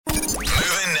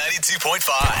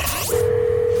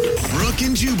92.5. Brooke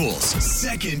and Jubal's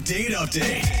second date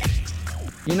update.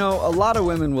 You know, a lot of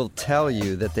women will tell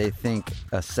you that they think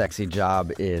a sexy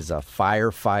job is a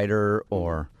firefighter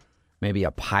or maybe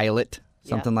a pilot,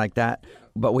 something like that.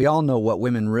 But we all know what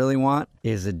women really want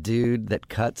is a dude that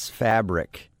cuts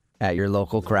fabric at your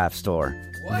local craft store.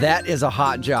 That is a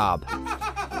hot job.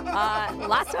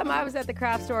 Last time I was at the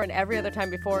craft store and every other time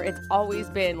before, it's always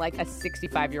been like a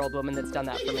 65-year-old woman that's done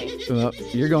that for me. Well,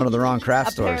 you're going to the wrong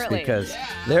craft stores Apparently. because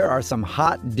there are some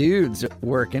hot dudes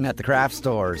working at the craft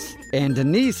stores. And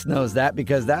Denise knows that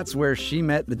because that's where she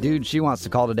met the dude she wants to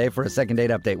call today for a second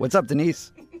date update. What's up,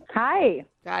 Denise? Hi.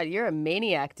 God, you're a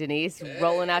maniac, Denise,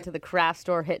 rolling out to the craft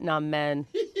store, hitting on men.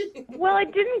 Well,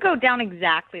 it didn't go down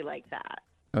exactly like that.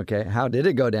 Okay, how did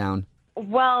it go down?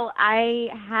 Well, I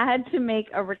had to make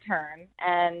a return,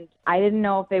 and I didn't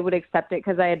know if they would accept it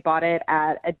because I had bought it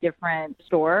at a different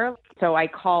store. So I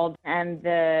called, and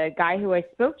the guy who I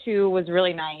spoke to was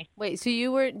really nice. Wait, so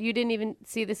you didn't even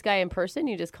see this guy in person?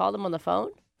 You just called him on the phone?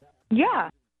 Yeah.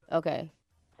 Okay.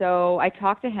 So I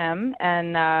talked to him,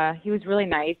 and he was really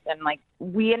nice. And,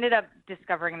 we ended up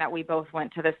discovering that we both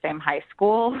went to the same high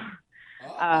school.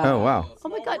 Oh, wow. Oh,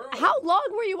 my God. How long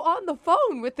were you on the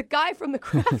phone with the guy from the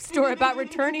craft store about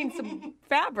returning some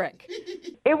fabric?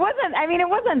 It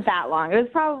wasn't that long. It was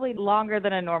probably longer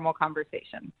than a normal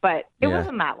conversation, but it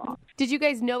wasn't that long. Did you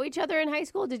guys know each other in high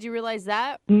school? Did you realize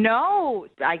that? No,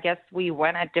 I guess we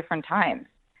went at different times.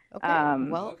 Okay.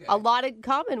 A lot in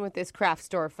common with this craft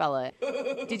store fella.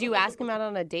 Did you ask him out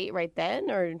on a date right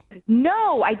then, or?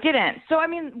 No, I didn't. So,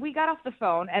 we got off the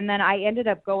phone, and then I ended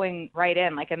up going right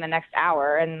in, in the next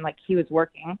hour, and, he was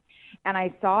working. And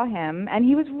I saw him, and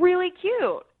he was really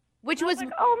cute. Which was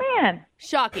oh, man.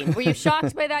 shocking. Were you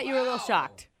shocked by that? You were a little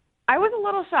shocked. I was a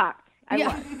little shocked. I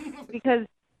was, because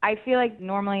I feel like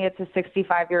normally it's a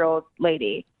 65-year-old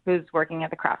lady who's working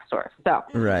at the craft store. So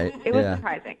Right. it was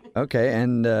surprising. Okay,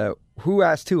 and who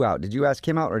asked who out? Did you ask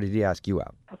him out or did he ask you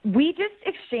out? We just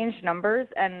exchanged numbers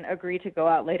and agreed to go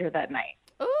out later that night.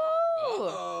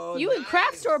 Ooh. You and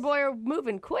craft store boy are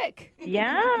moving quick.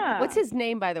 Yeah. What's his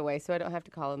name, by the way, so I don't have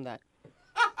to call him that?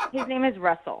 His name is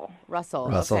Russell. Russell.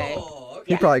 Russell. Okay.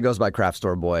 He probably goes by craft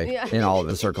store boy in all of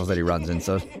the circles that he runs in,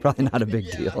 so probably not a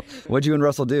big deal. What'd you and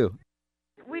Russell do?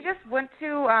 We just went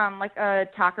to a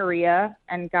taqueria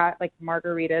and got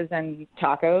margaritas and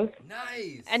tacos.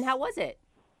 Nice. And how was it?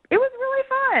 It was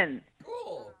really fun.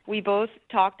 Cool. We both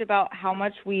talked about how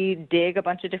much we dig a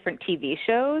bunch of different TV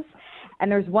shows. And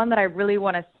there's one that I really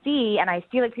want to see, and I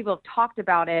feel like people have talked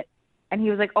about it. And he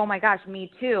was like, oh, my gosh,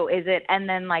 me too. Is it? And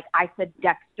then, I said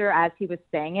Dexter as he was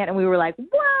saying it, and we were like, what?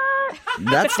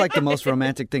 That's the most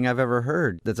romantic thing I've ever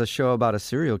heard. That's a show about a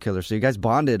serial killer. So you guys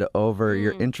bonded over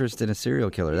your interest in a serial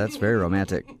killer. That's very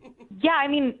romantic. Yeah,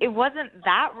 it wasn't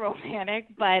that romantic,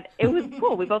 but it was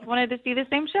cool. We both wanted to see the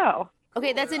same show.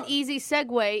 Okay, that's an easy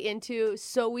segue into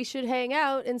so we should hang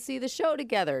out and see the show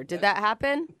together. Did that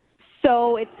happen?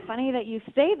 So it's funny that you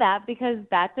say that because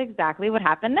that's exactly what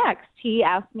happened next. He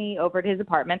asked me over to his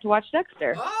apartment to watch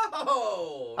Dexter.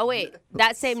 Oh, wait.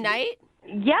 That same night?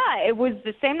 Yeah, it was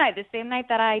the same night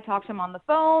that I talked to him on the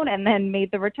phone and then made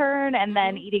the return and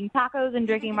then eating tacos and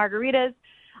drinking margaritas.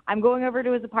 I'm going over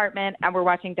to his apartment and we're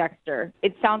watching Dexter.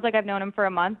 It sounds like I've known him for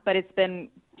a month, but it's been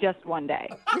just one day.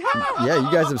 Yeah,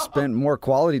 you guys have spent more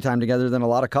quality time together than a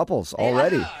lot of couples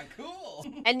already. Yeah, cool.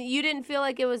 And you didn't feel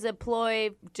like it was a ploy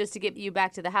just to get you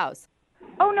back to the house?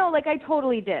 Oh, no, I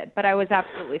totally did, but I was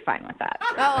absolutely fine with that.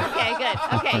 Oh, okay, good.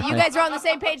 Okay, you guys are on the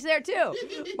same page there, too.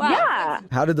 Wow. Yeah.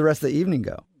 How did the rest of the evening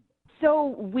go?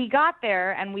 So we got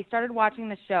there and we started watching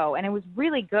the show, and it was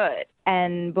really good.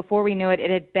 And before we knew it,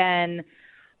 it had been,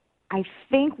 I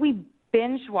think we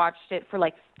binge watched it for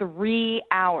 3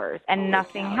 hours, and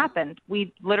nothing happened.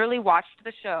 We literally watched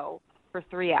the show for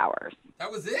 3 hours.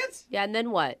 That was it? Yeah, and then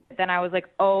what? Then I was like,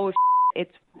 oh,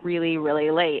 it's really,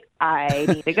 really late. I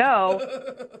need to go.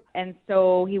 And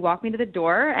so he walked me to the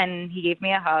door and he gave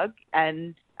me a hug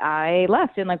and I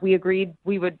left. And we agreed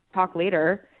we would talk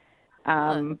later.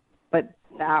 But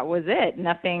that was it.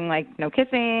 Nothing no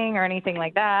kissing or anything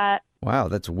like that. Wow,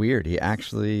 that's weird. He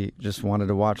actually just wanted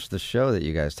to watch the show that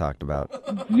you guys talked about.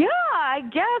 Yeah, I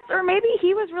guess. Or maybe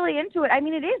he was really into it.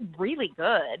 It is really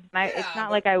good. It's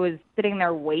not like I was sitting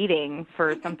there waiting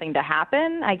for something to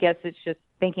happen. I guess it's just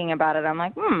thinking about it. I'm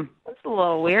like, that's a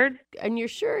little weird. And you're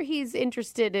sure he's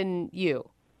interested in you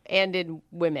and in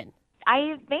women?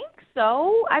 I think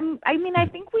so. I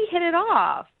think we hit it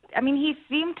off. He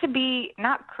seemed to be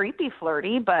not creepy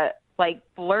flirty, but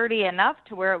flirty enough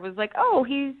to where it was oh,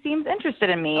 he seems interested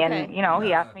in me. Okay. And,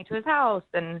 he asked me to his house.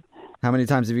 And How many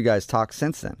times have you guys talked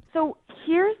since then? so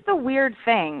here's the weird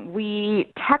thing.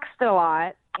 We text a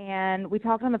lot, and we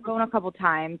talked on the phone a couple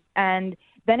times, and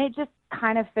then it just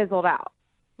kind of fizzled out.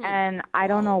 And I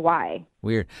don't know why.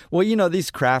 Weird. Well,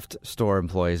 these craft store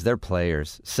employees, they're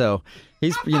players. So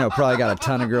he's, probably got a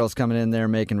ton of girls coming in there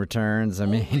making returns. I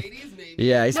mean,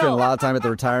 yeah, he spent a lot of time at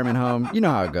the retirement home. You know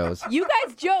how it goes. You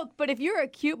guys joke, but if you're a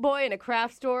cute boy in a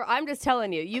craft store, I'm just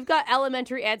telling you, you've got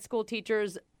elementary ed school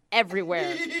teachers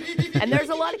everywhere. And there's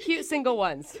a lot of cute single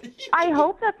ones. I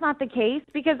hope that's not the case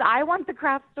because I want the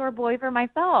craft store boy for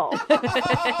myself. All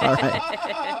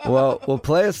right. Well, we'll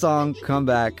play a song, come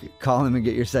back, call him and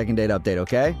get your second date update,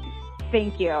 okay?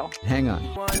 Thank you. Hang on.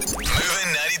 Moving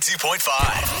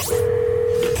 92.5.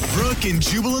 Brooke and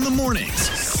Jubal in the mornings.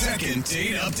 Second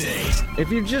date update.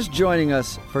 If you're just joining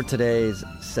us for today's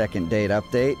second date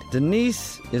update,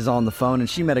 Denise is on the phone and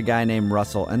she met a guy named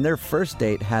Russell, and their first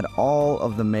date had all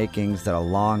of the makings that a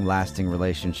long-lasting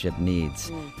relationship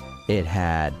needs. It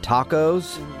had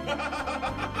tacos,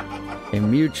 a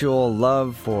mutual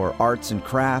love for arts and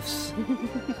crafts,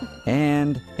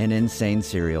 and an insane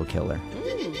serial killer.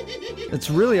 It's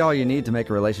really all you need to make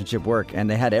a relationship work, and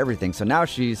they had everything. So now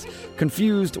she's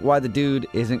confused why the dude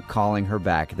isn't calling her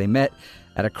back. They met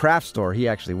at a craft store. He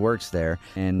actually works there,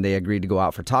 and they agreed to go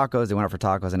out for tacos. They went out for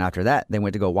tacos, and after that, they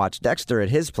went to go watch Dexter at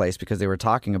his place because they were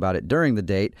talking about it during the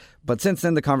date. But since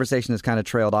then, the conversation has kind of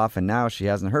trailed off, and now she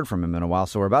hasn't heard from him in a while.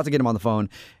 So we're about to get him on the phone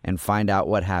and find out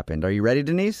what happened. Are you ready,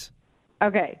 Denise?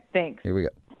 Okay, thanks. Here we go.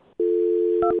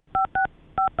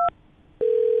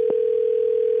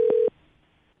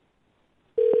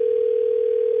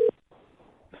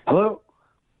 Hello?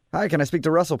 Hi, can I speak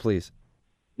to Russell, please?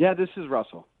 Yeah, this is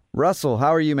Russell. Russell,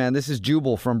 how are you, man? This is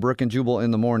Jubal from Brooke and Jubal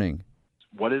in the Morning.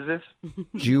 What is this?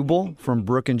 Jubal from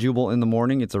Brooke and Jubal in the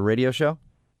Morning. It's a radio show.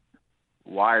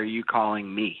 Why are you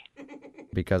calling me?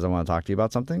 Because I want to talk to you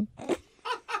about something.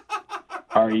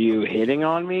 Are you hitting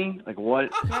on me? Like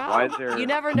what? Why is there... You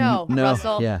never know, No,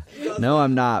 Russell. yeah. No,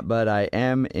 I'm not, but I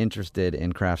am interested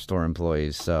in craft store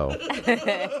employees, so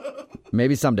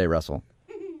maybe someday, Russell.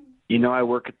 You know, I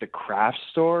work at the craft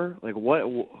store. Like what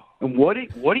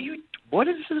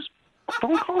is this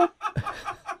phone call?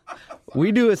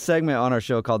 We do a segment on our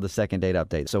show called the Second Date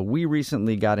Update. So we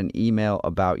recently got an email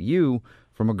about you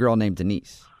from a girl named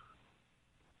Denise.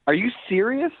 Are you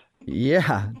serious?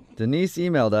 Yeah, Denise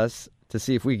emailed us to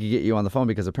see if we could get you on the phone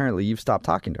because apparently you've stopped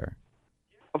talking to her.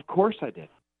 Of course I did.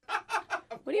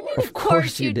 What do you mean, Of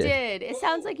course you did? It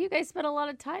sounds like you guys spent a lot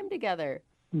of time together.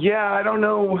 Yeah, I don't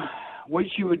know what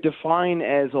you would define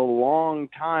as a long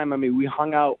time. I mean, we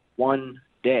hung out one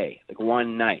day, like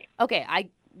one night. Okay,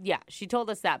 she told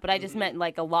us that, but I just meant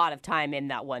like a lot of time in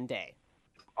that one day.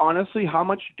 Honestly, how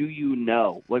much do you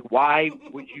know? Like, why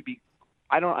would you be...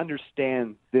 I don't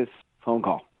understand this phone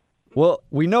call. Well,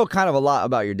 we know kind of a lot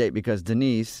about your date because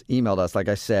Denise emailed us, like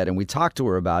I said, and we talked to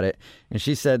her about it. And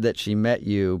she said that she met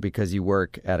you because you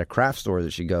work at a craft store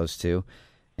that she goes to.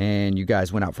 And you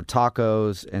guys went out for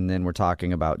tacos, and then we're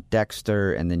talking about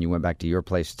Dexter, and then you went back to your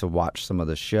place to watch some of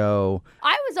the show.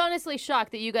 I was honestly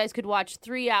shocked that you guys could watch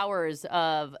 3 hours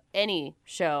of any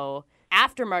show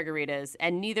after margaritas,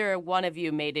 and neither one of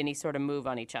you made any sort of move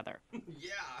on each other.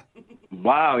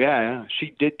 Wow, yeah.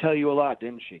 She did tell you a lot,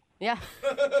 didn't she? Yeah,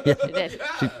 Yeah. she did.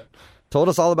 She told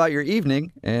us all about your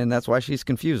evening, and that's why she's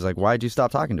confused. Like, why'd you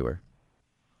stop talking to her?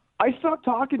 I stopped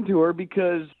talking to her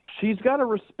because she's got to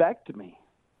respect me.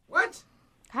 What?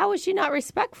 How is she not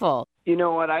respectful? You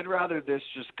know what? I'd rather this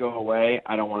just go away.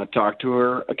 I don't want to talk to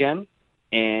her again,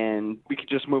 and we could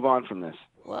just move on from this.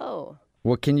 Whoa.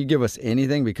 Well, can you give us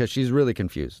anything? Because she's really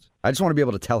confused. I just want to be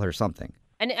able to tell her something.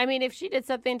 And I mean, if she did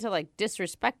something to like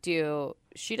disrespect you,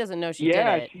 she doesn't know she did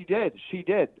Yeah, it. she did. She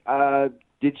did.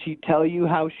 Did she tell you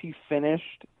how she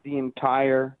finished the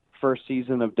entire first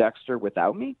season of Dexter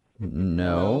without me?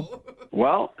 No.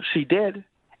 Well, she did.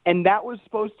 And that was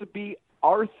supposed to be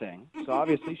our thing. So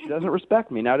obviously she doesn't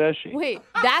respect me now, does she? Wait,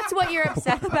 that's what you're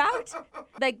upset about?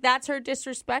 Like, that's her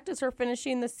disrespect, is her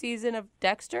finishing the season of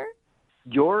Dexter?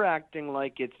 You're acting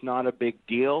like it's not a big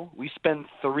deal. We spend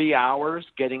 3 hours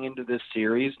getting into this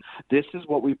series. This is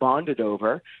what we bonded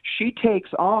over. She takes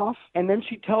off, and then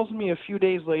she tells me a few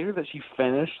days later that she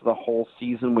finished the whole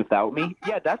season without me.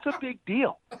 Yeah, that's a big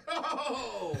deal.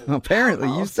 Apparently,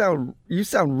 you sound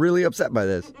really upset by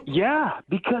this. Yeah,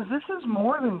 because this is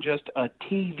more than just a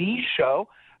TV show.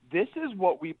 This is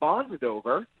what we bonded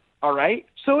over, all right?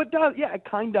 So it does, yeah, it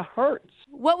kind of hurts.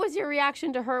 What was your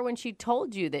reaction to her when she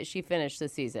told you that she finished the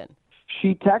season?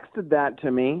 She texted that to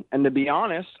me, and to be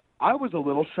honest, I was a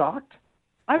little shocked.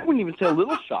 I wouldn't even say a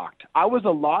little shocked. I was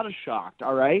a lot of shocked,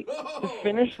 all right? To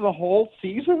finish the whole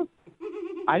season,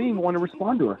 I didn't even want to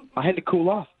respond to her. I had to cool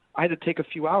off. I had to take a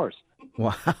few hours.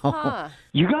 Wow. Huh.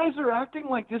 You guys are acting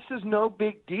like this is no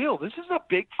big deal. This is a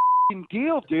big f***ing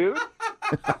deal, dude.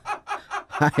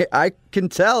 I can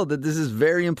tell that this is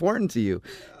very important to you.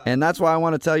 And that's why I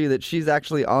want to tell you that she's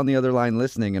actually on the other line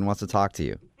listening and wants to talk to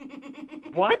you.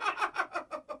 What?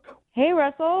 Hey,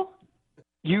 Russell.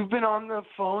 You've been on the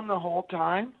phone the whole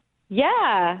time?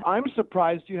 Yeah. I'm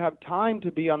surprised you have time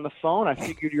to be on the phone. I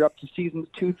figured you're up to seasons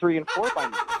 2, 3, and 4 by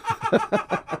now.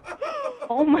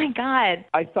 Oh, my God.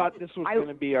 I thought this was going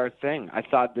to be our thing. I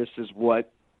thought this was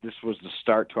the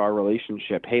start to our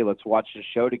relationship. Hey, let's watch the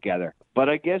show together. But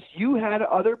I guess you had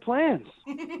other plans.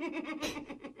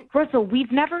 Russell,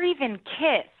 we've never even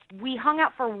kissed. We hung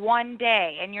out for one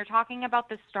day, and you're talking about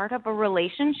the start of a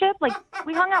relationship? Like,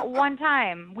 we hung out one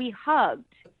time. We hugged.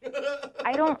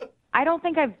 I don't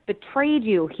think I've betrayed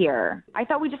you here. I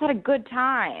thought we just had a good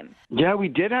time. Yeah, we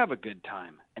did have a good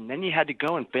time. And then you had to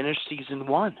go and finish season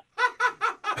 1.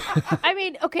 I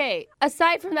mean, okay,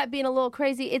 aside from that being a little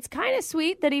crazy, it's kind of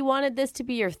sweet that he wanted this to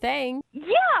be your thing.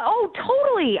 Yeah, oh,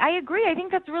 totally. I agree. I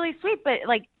think that's really sweet. But,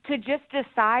 like, to just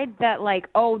decide that, like,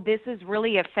 oh, this is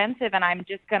really offensive and I'm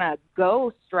just going to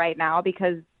ghost right now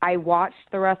because I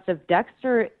watched the rest of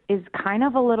Dexter is kind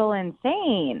of a little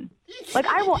insane. Like,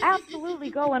 I will absolutely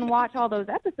go and watch all those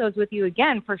episodes with you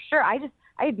again, for sure. I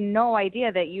had no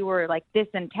idea that you were, like, this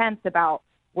intense about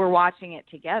we're watching it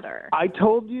together. I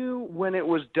told you when it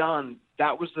was done,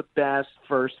 that was the best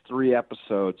first 3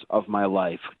 episodes of my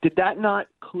life. Did that not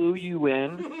clue you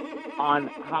in on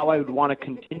how I would want to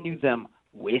continue them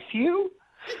with you?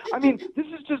 I mean, this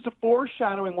is just a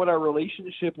foreshadowing what our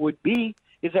relationship would be,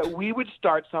 is that we would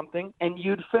start something and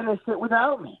you'd finish it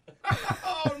without me.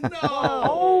 Oh, no.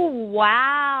 Oh,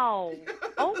 wow.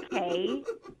 Okay.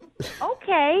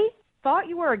 Okay. Thought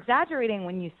you were exaggerating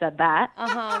when you said that.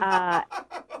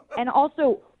 And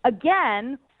also,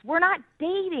 again, we're not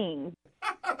dating.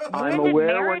 I'm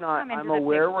aware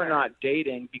we're not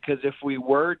dating, because if we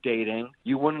were dating,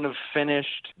 you wouldn't have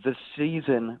finished the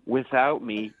season without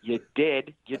me. You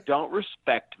did. You don't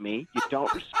respect me. You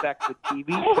don't respect the TV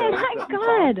shows that we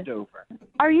bonded over.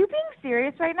 Are you being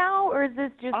serious right now, or is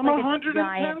this just I'm like a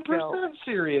giant 110% joke?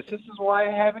 serious. This is why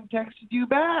I haven't texted you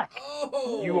back.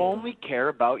 Oh. You only care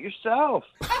about yourself.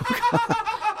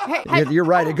 Hey, You're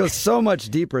right. It goes so much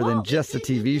deeper than just a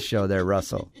TV show there,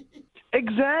 Russell.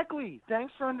 Exactly.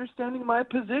 Thanks for understanding my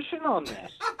position on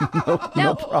this.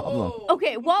 No problem.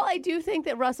 Okay, while I do think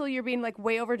that, Russell, you're being like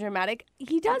way over dramatic,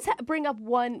 he does bring up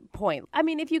one point. I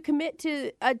mean, if you commit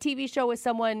to a TV show with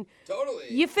someone, Totally.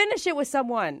 you finish it with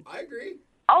someone. I agree.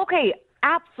 Okay,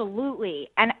 absolutely.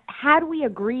 And had we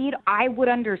agreed, I would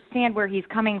understand where he's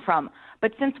coming from.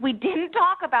 But since we didn't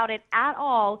talk about it at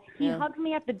all, he hugged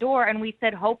me at the door and we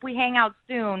said, hope we hang out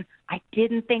soon. I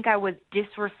didn't think I was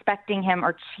disrespecting him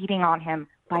or cheating on him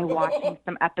by watching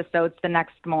some episodes the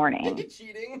next morning.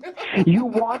 Cheating. You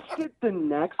watched it the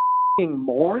next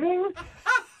morning?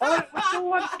 All right, let's go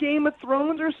watch Game of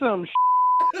Thrones or some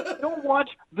Don't watch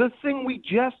the thing we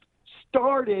just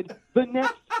started the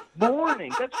next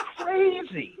morning. That's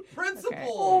crazy. Principles.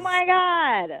 Oh, my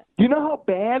God. You know how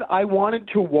bad I wanted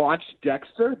to watch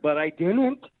Dexter, but I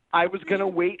didn't? I was going to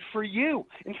wait for you.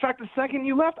 In fact, the second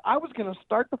you left, I was going to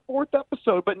start the 4th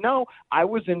episode. But no, I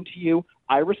was into you.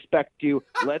 I respect you.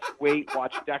 Let's wait,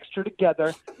 watch Dexter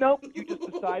together. Nope, you just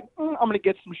decide, I'm going to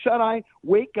get some shut-eye,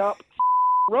 wake up,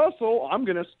 Russell, I'm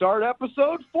going to start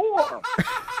episode 4.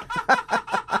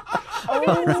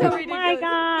 Oh, my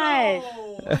God.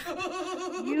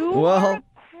 You are a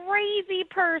crazy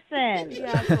person.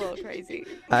 Yeah, it's a little crazy.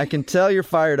 I can tell you're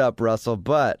fired up, Russell,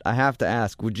 but I have to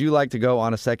ask, would you like to go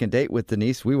on a second date with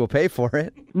Denise? We will pay for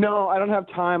it. No, I don't have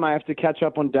time. I have to catch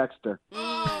up on Dexter.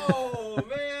 Oh,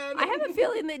 man. I have a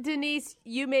feeling that, Denise,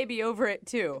 you may be over it,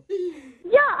 too.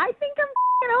 Yeah, I think I'm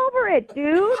over it,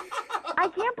 dude. I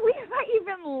can't believe I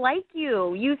even like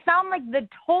you. You sound like the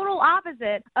total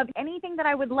opposite of anything that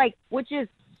I would like, which is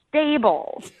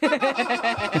stable.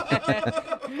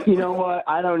 You know what?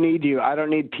 I don't need you. I don't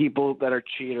need people that are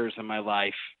cheaters in my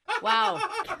life. Wow.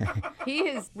 He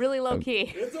is really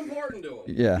low-key. It's important to him.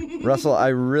 Yeah. Russell, I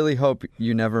really hope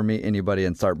you never meet anybody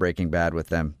and start Breaking Bad with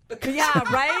them. Yeah,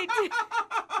 right?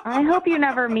 I hope you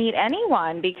never meet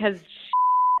anyone because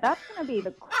that's going to be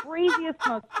the craziest,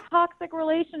 most toxic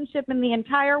relationship in the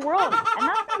entire world. And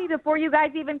that's going to be before you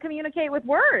guys even communicate with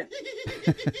words.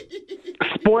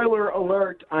 Spoiler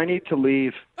alert, I need to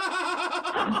leave.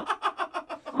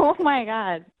 Oh, my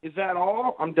God. Is that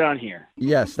all? I'm done here.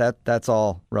 Yes, that's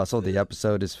all, Russell. The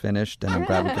episode is finished, and I'm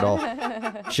glad we could all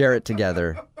share it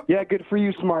together. Yeah, good for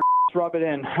you, smart. Rub it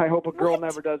in. I hope a girl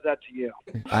never does that to you.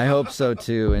 I hope so,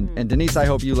 too. And Denise, I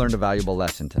hope you learned a valuable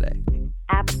lesson today.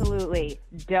 Absolutely.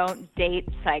 Don't date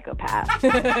psychopaths.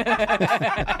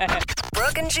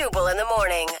 Brooke and Jubal in the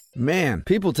morning. Man,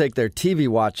 people take their TV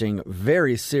watching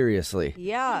very seriously.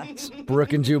 Yeah.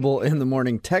 Brooke and Jubal in the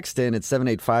morning. Text in at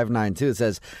 78592. It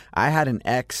says, I had an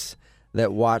ex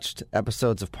that watched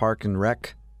episodes of Park and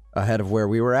Rec ahead of where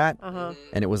we were at,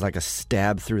 and it was like a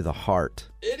stab through the heart.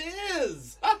 It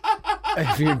is.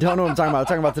 If you don't know what I'm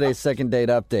talking about today's second date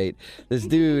update. This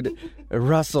dude,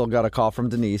 Russell, got a call from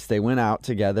Denise. They went out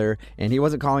together, and he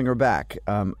wasn't calling her back.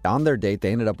 On their date,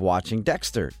 they ended up watching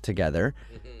Dexter together,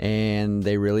 and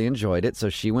they really enjoyed it. So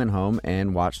she went home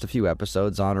and watched a few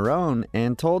episodes on her own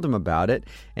and told him about it.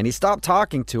 And he stopped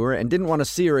talking to her and didn't want to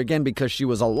see her again because she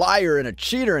was a liar and a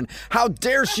cheater. And how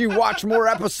dare she watch more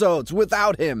episodes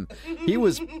without him? He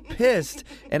was pissed.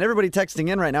 And everybody texting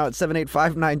in right now at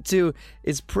 78592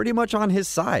 is pretty much on his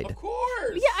side. Of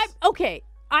course. Yeah, okay.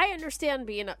 I understand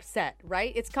being upset,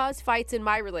 right? It's caused fights in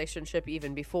my relationship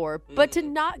even before. But to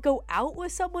not go out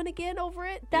with someone again over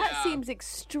it, that Yeah. seems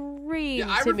extreme Yeah,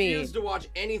 I to me. refuse to watch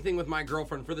anything with my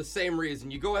girlfriend for the same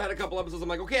reason. You go ahead a couple episodes, I'm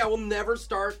like, okay, I will never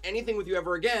start anything with you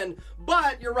ever again.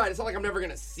 But you're right, it's not like I'm never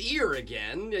going to see her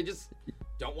again. I just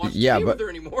don't watch TV with her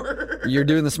anymore. You're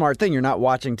doing the smart thing. You're not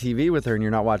watching TV with her, and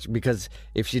you're not watching, because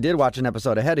if she did watch an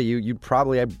episode ahead of you, you'd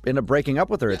probably end up breaking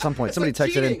up with her at some point. Somebody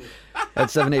like texted in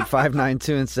at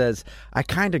 78592 and says, I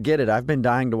kind of get it. I've been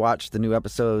dying to watch the new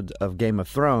episode of Game of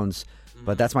Thrones,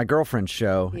 but that's my girlfriend's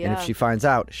show, and if Yeah. she finds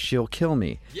out, she'll kill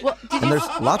me. Well, And there's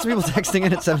lots of people texting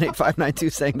in at 78592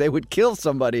 saying they would kill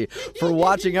somebody for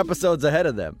watching episodes ahead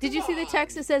of them. did you see the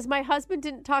text that says, my husband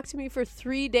didn't talk to me for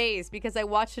 3 days because I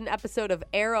watched an episode of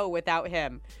Arrow without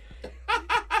him?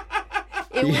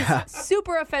 It was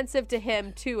super offensive to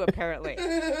him, too, apparently.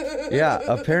 Yeah,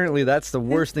 apparently that's the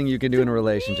worst thing you can do in a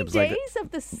relationship. It's 3 like, days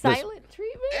of the silent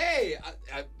treatment? Hey,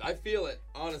 I feel it,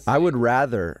 honestly. I would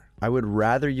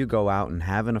rather you go out and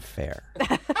have an affair.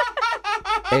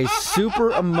 A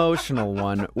super emotional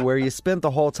one where you spent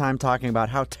the whole time talking about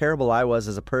how terrible I was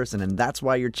as a person and that's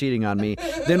why you're cheating on me,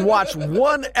 then watch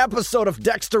one episode of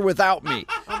Dexter without me.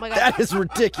 Oh my God. That is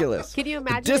ridiculous. Can you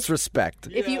imagine disrespect?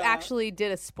 if you actually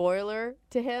did a spoiler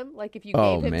to him? Like if you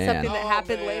Oh, gave him man. something that Oh,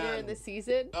 happened later man. in the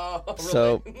season? Oh, really?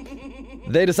 So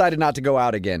they decided not to go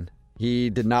out again.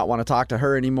 He did not want to talk to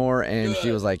her anymore, and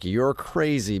she was like, you're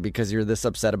crazy because you're this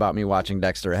upset about me watching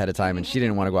Dexter ahead of time, and she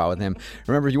didn't want to go out with him.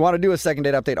 Remember, if you want to do a second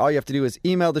date update, all you have to do is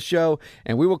email the show,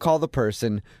 and we will call the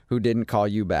person who didn't call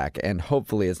you back, and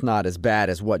hopefully it's not as bad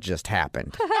as what just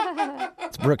happened.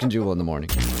 It's Brooke and Jubal in the morning.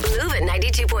 Move at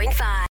 92.5.